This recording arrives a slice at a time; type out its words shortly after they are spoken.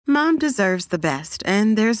Mom deserves the best,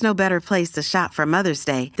 and there's no better place to shop for Mother's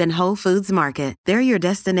Day than Whole Foods Market. They're your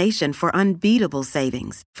destination for unbeatable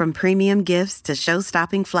savings, from premium gifts to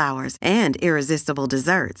show-stopping flowers and irresistible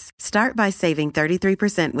desserts. Start by saving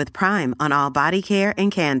 33% with Prime on all body care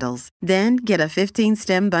and candles. Then get a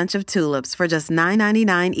 15-stem bunch of tulips for just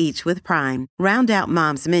 $9.99 each with Prime. Round out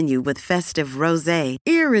Mom's menu with festive rosé,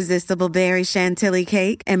 irresistible berry chantilly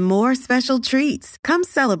cake, and more special treats. Come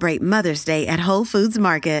celebrate Mother's Day at Whole Foods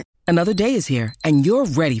Market. Another day is here, and you're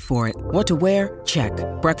ready for it. What to wear? Check.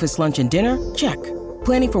 Breakfast, lunch, and dinner? Check.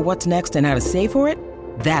 Planning for what's next and how to save for it?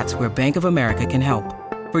 That's where Bank of America can help.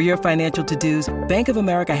 For your financial to-dos, Bank of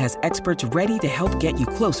America has experts ready to help get you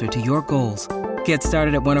closer to your goals. Get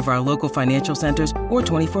started at one of our local financial centers or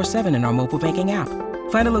 24/7 in our mobile banking app.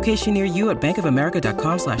 Find a location near you at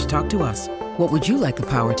bankofamerica.com/talktous. What would you like the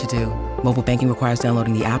power to do? Mobile banking requires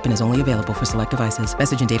downloading the app and is only available for select devices.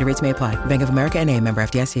 Message and data rates may apply. Bank of America N.A., member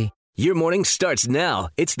FDIC. Your morning starts now.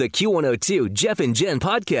 It's the Q102 Jeff and Jen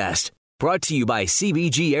podcast. Brought to you by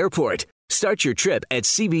CBG Airport. Start your trip at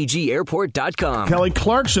CBGAirport.com. Kelly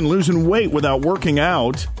Clarkson losing weight without working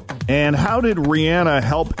out. And how did Rihanna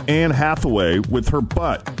help Anne Hathaway with her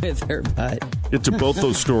butt? With her butt. Get to both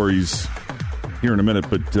those stories here in a minute.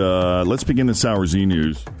 But let's begin this hour's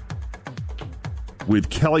E-News with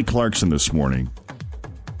Kelly Clarkson this morning.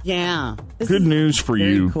 Yeah. Good news for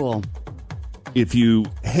you. Very cool. If you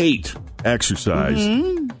hate exercise,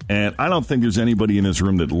 and I don't think there's anybody in this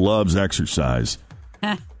room that loves exercise,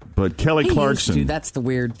 but Kelly Clarkson. Used to. That's the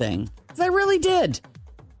weird thing. 'Cause I really did.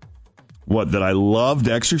 What, that I loved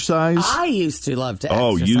exercise? I used to love to exercise.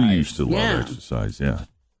 Oh, you used to love exercise, yeah.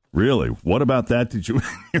 Really? What about that did you...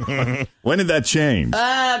 When did that change?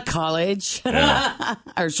 College. Yeah.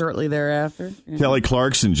 Or shortly thereafter. Kelly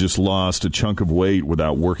Clarkson just lost a chunk of weight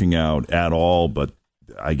without working out at all, but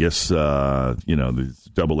I guess, the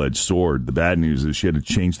double-edged sword. The bad news is she had to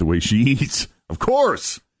change the way she eats. Of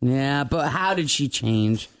course. Yeah, but how did she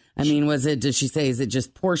change? I mean, did she say, is it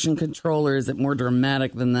just portion control or is it more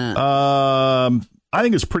dramatic than that? I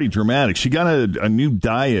think it's pretty dramatic. She got a new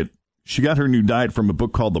diet. She got her new diet from a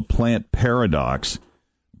book called The Plant Paradox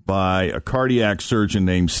by a cardiac surgeon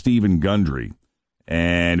named Stephen Gundry.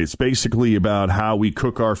 And it's basically about how we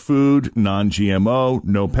cook our food, non-GMO,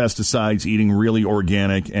 no pesticides, eating really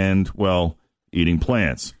organic, and, well, eating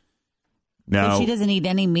plants. Now, but she doesn't eat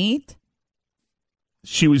any meat?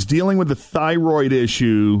 She was dealing with a thyroid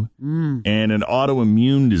issue and an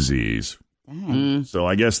autoimmune disease. So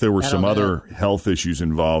I guess there were some other health issues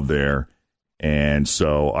involved there. And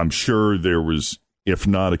so I'm sure there was, if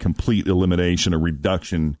not a complete elimination, a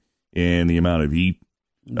reduction in the amount of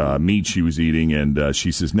meat she was eating. And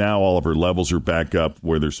she says now all of her levels are back up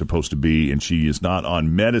where they're supposed to be. And she is not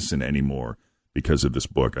on medicine anymore because of this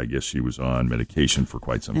book. I guess she was on medication for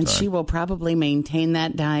quite some time. And she will probably maintain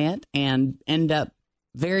that diet and end up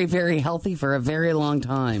very, very healthy for a very long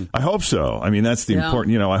time. I hope so. I mean, that's the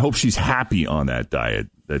important, I hope she's happy on that diet,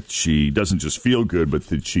 that she doesn't just feel good, but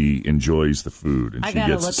that she enjoys the food and she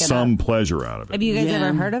gets some pleasure out of it. Have you guys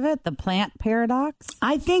ever heard of it? The Plant Paradox?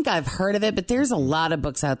 I think I've heard of it, but there's a lot of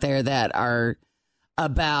books out there that are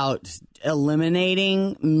about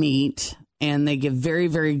eliminating meat, and they give very,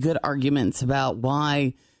 very good arguments about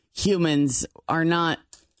why humans are not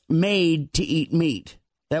made to eat meat,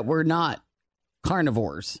 that we're not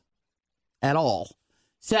carnivores at all.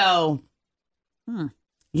 So,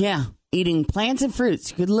 eating plants and fruits.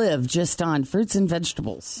 You could live just on fruits and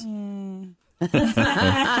vegetables. Live,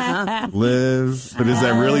 but is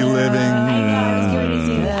that really living?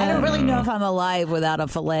 I don't really know if I'm alive without a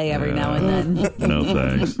filet every now and then. No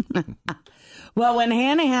thanks. Well, when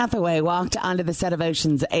Hannah Hathaway walked onto the set of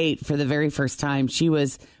Ocean's 8 for the very first time, she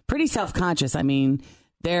was pretty self-conscious. I mean,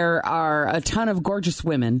 there are a ton of gorgeous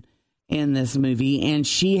women in this movie, and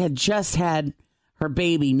she had just had her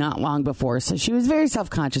baby not long before. So she was very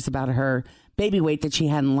self-conscious about her baby weight that she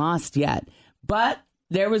hadn't lost yet. But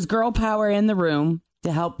there was girl power in the room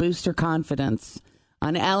to help boost her confidence.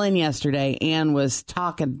 On Ellen yesterday, Anne was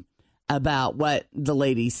talking about what the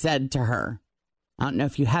lady said to her. I don't know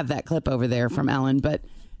if you have that clip over there from Ellen, but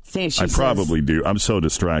I probably do. I'm so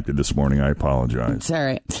distracted this morning. I apologize. It's all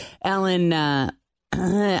right. Ellen,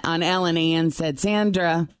 on Ellen, Ann said,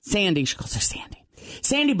 Sandy, she calls her Sandy.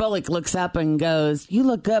 Sandy Bullock looks up and goes, "You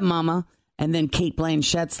look good, Mama." And then Kate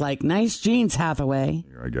Blanchett's like, "Nice jeans, Hathaway."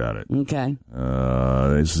 Here, I got it. Okay.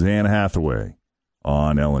 This is Anne Hathaway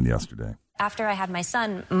on Ellen yesterday. After I had my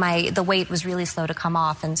son, the weight was really slow to come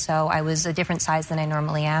off, and so I was a different size than I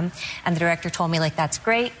normally am. And the director told me, that's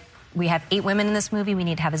great. we have 8 women in this movie. We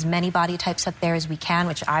need to have as many body types up there as we can,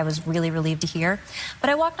 which I was really relieved to hear. But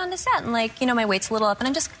I walked onto set and my weight's a little up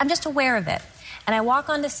and I'm just aware of it. And I walk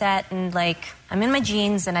onto set and I'm in my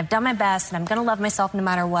jeans and I've done my best and I'm going to love myself no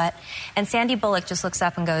matter what. And Sandy Bullock just looks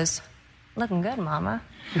up and goes, "Looking good, Mama."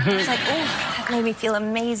 I was like, "Oh, that made me feel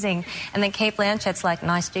amazing." And then Cate Blanchett's like,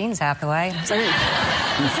 "Nice jeans, Hathaway." I was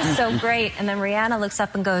like, "This is so great." And then Rihanna looks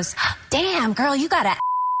up and goes, "Damn, girl, you got a."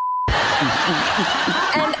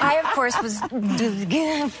 And I, of course, was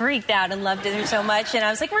freaked out and loved it so much. And I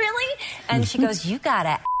was like, "Really?" And she goes, "You got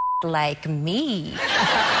a like me." And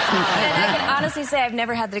I can honestly say I've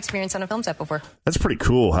never had that experience on a film set before. That's pretty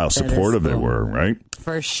cool how supportive they were, right?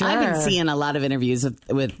 For sure. I've been seeing a lot of interviews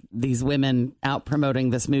with these women out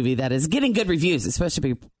promoting this movie that is getting good reviews. It's supposed to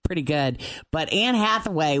be pretty good. But Anne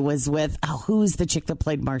Hathaway was with, who's the chick that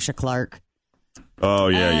played Marcia Clark? Oh,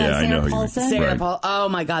 yeah, I know. Paulson? Sarah Paul. Oh,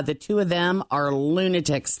 my God. The two of them are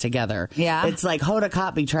lunatics together. Yeah. It's like Hoda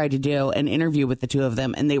Kotb tried to do an interview with the two of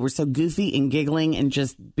them, and they were so goofy and giggling and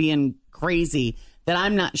just being crazy that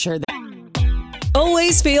I'm not sure that.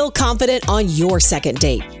 Always feel confident on your second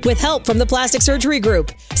date. With help from the Plastic Surgery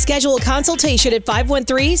Group. Schedule a consultation at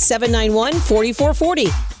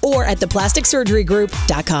 513-791-4440 or at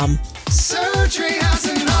theplasticsurgerygroup.com. Surgery has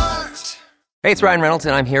an art. Hey, it's Ryan Reynolds,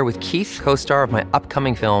 and I'm here with Keith, co-star of my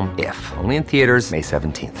upcoming film, If, only in theaters May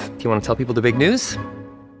 17th. Do you want to tell people the big news?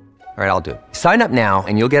 All right, I'll do it. Sign up now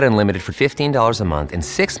and you'll get unlimited for $15 a month and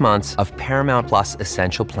 6 months of Paramount Plus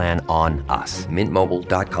Essential Plan on us.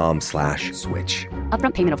 MintMobile.com/switch.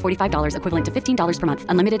 Upfront payment of $45 equivalent to $15 per month.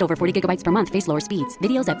 Unlimited over 40 gigabytes per month. Face lower speeds.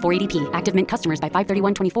 Videos at 480p. Active Mint customers by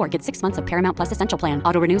 531.24 get 6 months of Paramount Plus Essential Plan.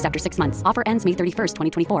 Auto renews after 6 months. Offer ends May 31st,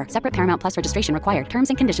 2024. Separate Paramount Plus registration required. Terms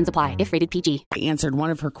and conditions apply if rated PG. I answered one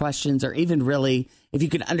of her questions, or even really, if you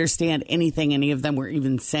could understand anything any of them were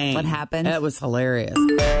even saying. What happened? That was hilarious.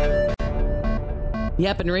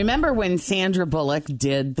 Yep, and remember when Sandra Bullock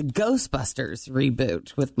did the Ghostbusters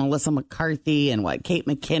reboot with Melissa McCarthy and Kate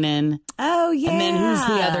McKinnon? Oh, yeah. And then who's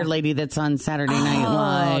the other lady that's on Saturday Night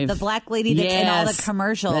Live? The black lady that's in all the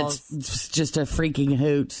commercials. That's just a freaking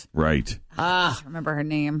hoot. Right. I don't remember her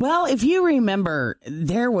name. Well, if you remember,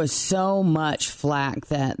 there was so much flack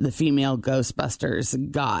that the female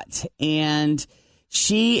Ghostbusters got. And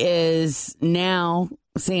she is now,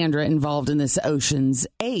 Sandra, involved in this Ocean's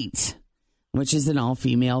 8. Which is an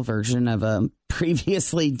all-female version of a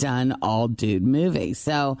previously done all-dude movie.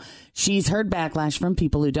 So she's heard backlash from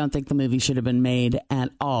people who don't think the movie should have been made at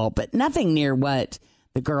all, but nothing near what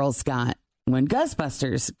the girls got when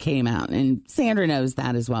Ghostbusters came out. And Sandra knows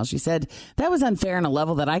that as well. She said, that was unfair on a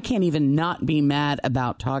level that I can't even not be mad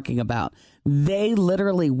about talking about. They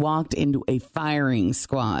literally walked into a firing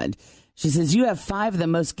squad. She says, you have 5 of the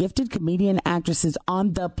most gifted comedian actresses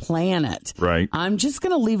on the planet. Right. I'm just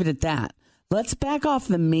going to leave it at that. Let's back off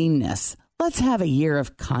the meanness. Let's have a year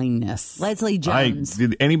of kindness. Leslie Jones.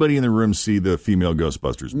 Did anybody in the room see the female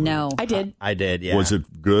Ghostbusters movie? No. I did. I did, yeah. Was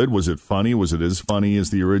it good? Was it funny? Was it as funny as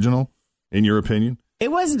the original, in your opinion?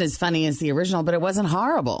 It wasn't as funny as the original, but it wasn't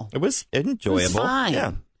horrible. It was enjoyable. It was fine.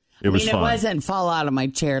 Yeah. It was fun. It wasn't fall out of my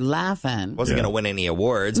chair laughing. Wasn't going to win any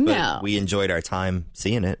awards, but No. we enjoyed our time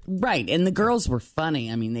seeing it. Right. And the girls were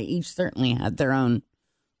funny. I mean, they each certainly had their own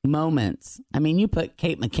moments. I mean, you put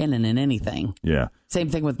Kate McKinnon in anything. Yeah. Same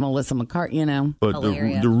thing with Melissa McCarthy, you know. But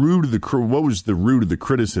the root of what was the root of the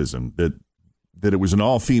criticism? That it was an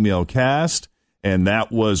all-female cast, and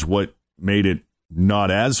that was what made it not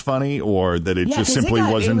as funny, or that it just simply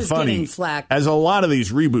wasn't funny? As a lot of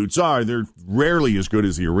these reboots are, they're rarely as good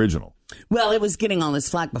as the original. Well, it was getting all this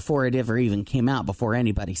flack before it ever even came out, before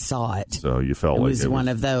anybody saw it. So you felt it like was one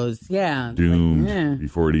of those, doomed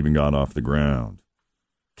before it even got off the ground.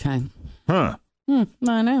 Okay. Huh.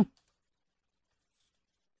 I know.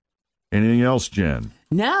 Anything else, Jen?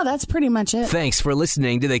 No, that's pretty much it. Thanks for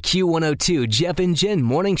listening to the Q102 Jeff and Jen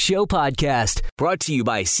Morning Show podcast, brought to you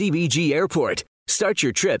by CBG Airport. Start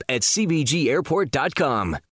your trip at CBGAirport.com.